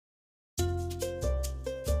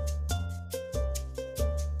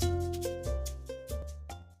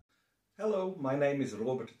Hello, my name is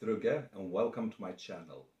Robert Drugge and welcome to my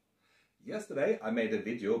channel. Yesterday I made a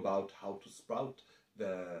video about how to sprout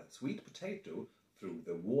the sweet potato through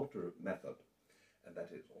the water method. And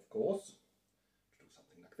that is, of course, to do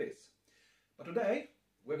something like this. But today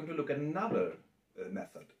we're going to look at another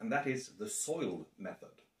method, and that is the soil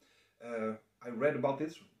method. I read about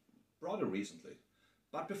this rather recently.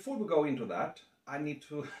 But before we go into that, I need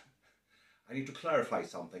to clarify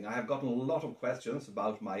something. I have gotten a lot of questions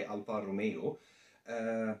about my Alfa Romeo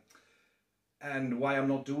and why I'm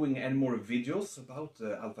not doing any more videos about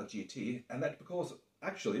the Alfa GT, and that's because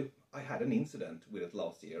actually I had an incident with it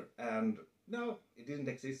last year and no, it didn't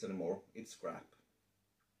exist anymore, it's scrap.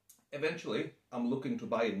 Eventually I'm looking to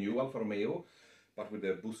buy a new Alfa Romeo, but with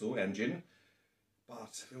a Busso engine,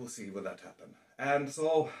 but we will see will that happen. And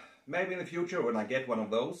so maybe in the future when I get one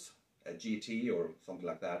of those, a GT or something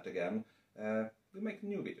like that again, we make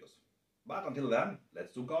new videos. But until then,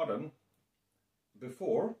 let's do garden.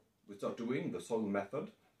 Before we start doing the soil method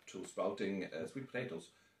to sprouting sweet potatoes,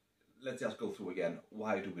 let's just go through again.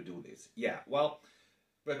 Why do we do this? Yeah, well,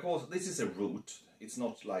 because this is a root. It's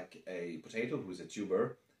not like a potato who is a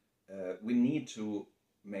tuber. We need to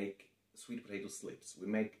make sweet potato slips. We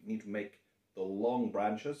need to make the long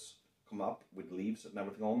branches come up with leaves and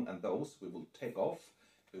everything on, and those we will take off.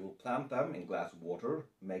 We will plant them in glass water,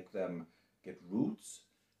 make them get roots,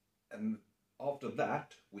 and after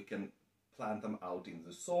that we can plant them out in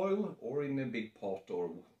the soil or in a big pot or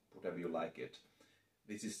whatever you like it.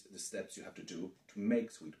 This is the steps you have to do to make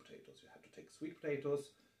sweet potatoes. You have to take sweet potatoes,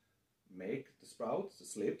 make the sprouts, the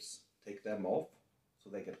slips, take them off so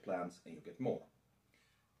they get plants and you get more.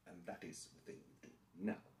 And that is the thing we do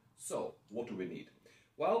now. So what do we need?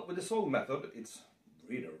 Well, with the soil method it's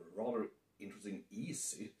really rather interesting,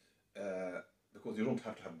 easy, because you don't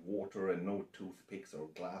have to have water and no toothpicks or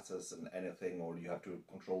glasses and anything, or you have to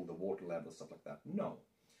control the water level, stuff like that. No.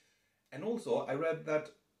 And also I read that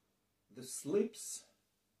the slips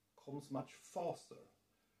comes much faster.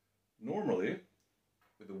 Normally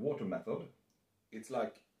with the water method it's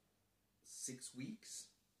like 6 weeks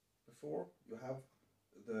before you have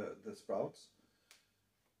the sprouts,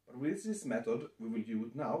 but with this method we will do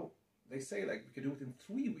it now. They say like we can do it in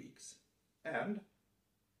 3 weeks, and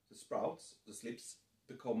the sprouts, the slips,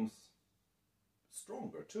 becomes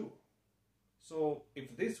stronger too. So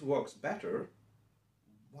if this works better,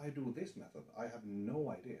 why do this method? I have no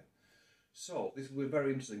idea. So this will be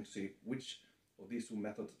very interesting to see which of these two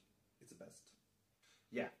methods is the best.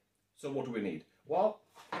 Yeah, so what do we need? Well,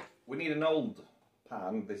 we need an old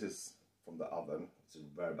pan. This is from the oven. It's in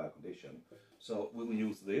very bad condition. So we will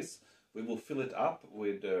use this. We will fill it up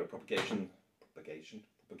with propagation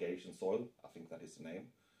soil, I think that is the name.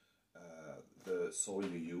 The soil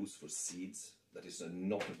you use for seeds, that is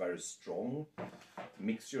not a very strong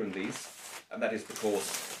mixture in these, and that is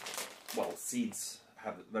because, well, seeds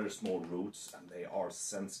have very small roots and they are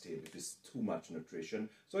sensitive if it's too much nutrition.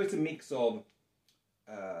 So it's a mix of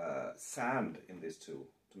sand in this too,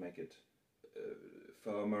 to make it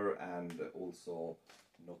firmer and also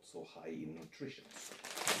not so high in nutrition.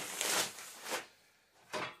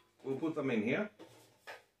 We'll put them in here.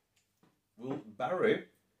 We'll bury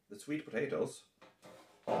the sweet potatoes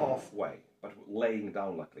halfway, but laying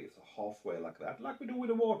down like this, halfway like that, like we do with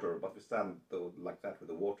the water, but we stand like that with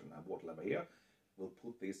the water and have water level here. We'll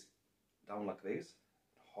put this down like this,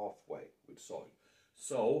 halfway with soil.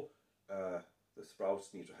 So the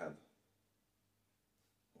sprouts need to have,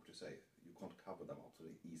 what do you say, you can't cover them up, so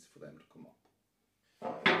it's easy for them to come up.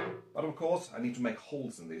 But of course I need to make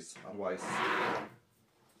holes in this, otherwise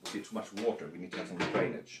it will be too much water. We need to have some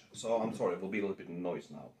drainage. So I'm sorry, it will be a little bit of noise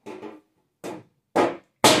now.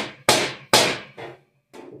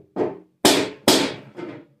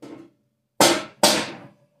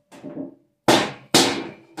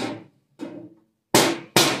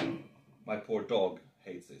 My poor dog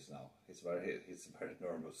hates this now. He's very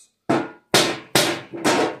nervous.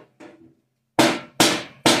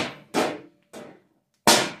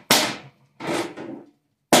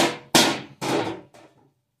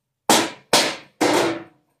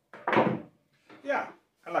 Yeah,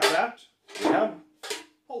 and like that we have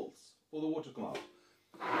holes for the water to come out.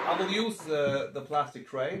 I will use the plastic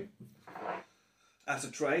tray as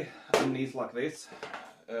a tray underneath like this.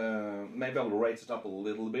 Maybe I will raise it up a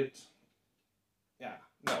little bit. Yeah,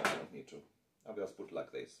 no, I don't need to. I'll just put it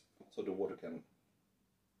like this, so the water can,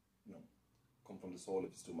 you know, come from the soil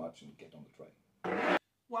if it's too much and get on the tray.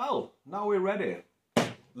 Well, now we're ready.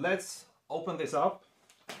 Let's open this up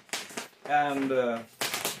and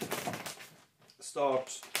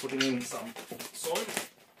start putting in some soil.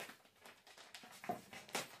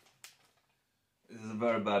 This is a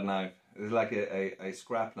very bad knife. It's like a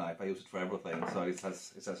scrap knife. I use it for everything, so it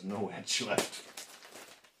has no edge left.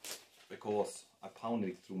 Because I pound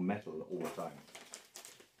it through metal all the time.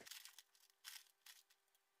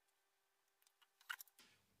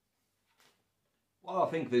 Well, I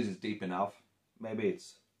think this is deep enough. Maybe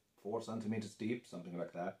it's 4 centimeters deep, something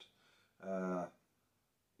like that.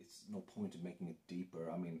 It's no point in making it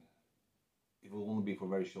deeper. I mean, it will only be for a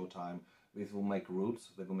very short time. This will make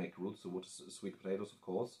roots. They will make roots with sweet potatoes, of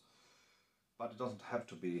course. But it doesn't have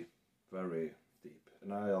to be very deep.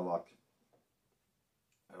 And I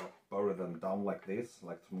bury them down like this,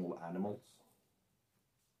 like small animals.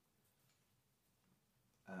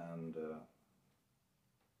 And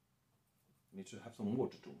need to have some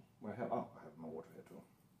water too. I have my water here too.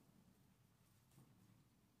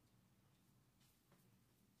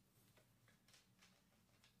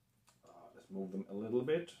 Let's move them a little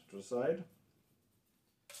bit to the side.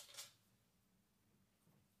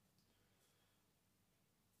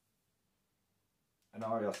 And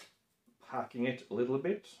now I'm just packing it a little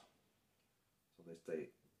bit so they stay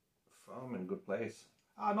firm in a good place.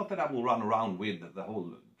 Not that I will run around with the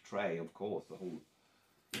whole tray, of course,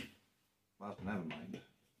 but never mind.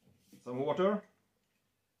 Some water.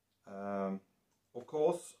 Of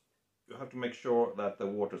course, you have to make sure that the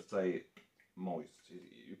water stays moist.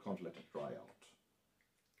 You can't let it dry out.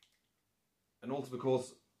 And also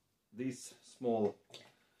because these small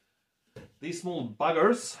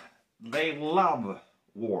buggers, they love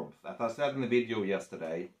warmth. As I said in the video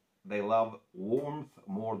yesterday, they love warmth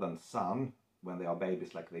more than sun when they are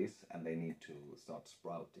babies like this and they need to start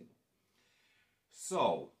sprouting.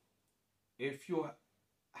 So, if you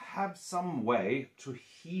have some way to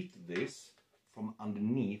heat this from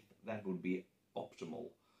underneath, that would be optimal.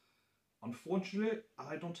 Unfortunately,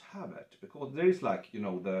 I don't have it because there is, like, you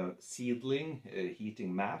know, the seedling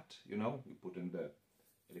heating mat, you know, you put in the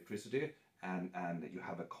electricity and you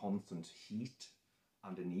have a constant heat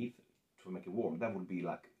underneath to make it warm. That would be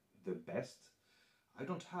like the best. I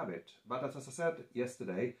don't have it, but as I said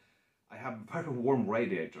yesterday, I have very warm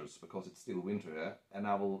radiators because it's still winter here, and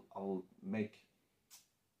I will make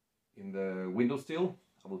in the window sill.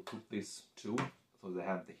 I will put this too, so they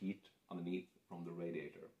have the heat underneath from the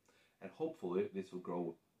radiator, and hopefully this will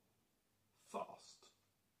grow fast.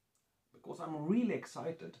 Because I'm really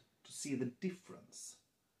excited to see the difference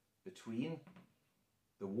between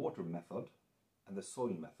the water method and the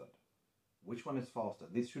soil method. Which one is faster?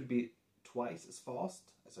 This should be twice as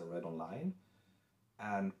fast as I read online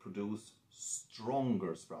and produce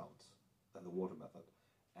stronger sprouts than the water method.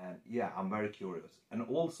 And yeah, I'm very curious. And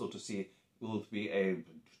also to see, will it be a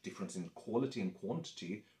difference in quality and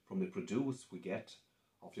quantity from the produce we get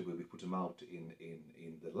after we put them out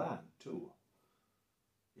in the land too.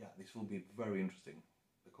 Yeah, this will be very interesting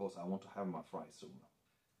because I want to have my fries soon.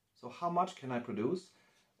 So how much can I produce?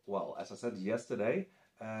 Well, as I said yesterday,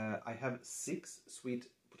 I have 6 sweet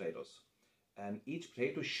potatoes, and each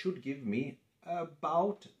potato should give me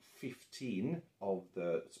about 15 of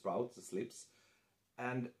the sprouts, the slips,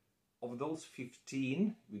 and of those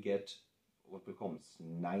 15 we get what becomes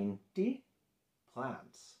 90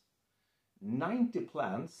 plants. 90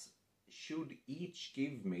 plants should each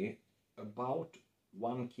give me about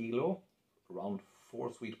 1 kilo, around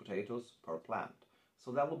 4 sweet potatoes per plant.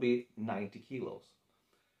 So that will be 90 kilos.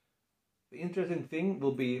 The interesting thing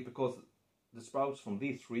will be, because the sprouts from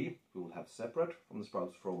these 3 we will have separate from the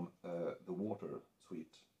sprouts from the water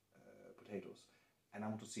sweet potatoes. And I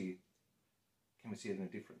want to see, can we see any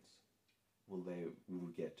difference? Will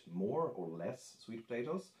we get more or less sweet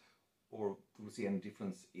potatoes? Or will we see any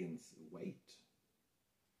difference in weight?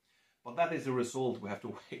 But that is a result we have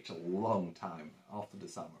to wait a long time after the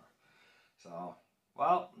summer. So,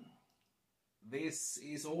 well, this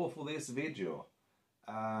is all for this video.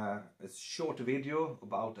 A short video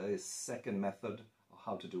about a second method of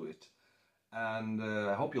how to do it. And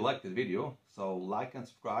I hope you liked this video. So like and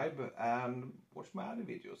subscribe and watch my other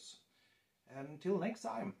videos. And until next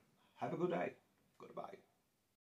time, have a good day. Goodbye.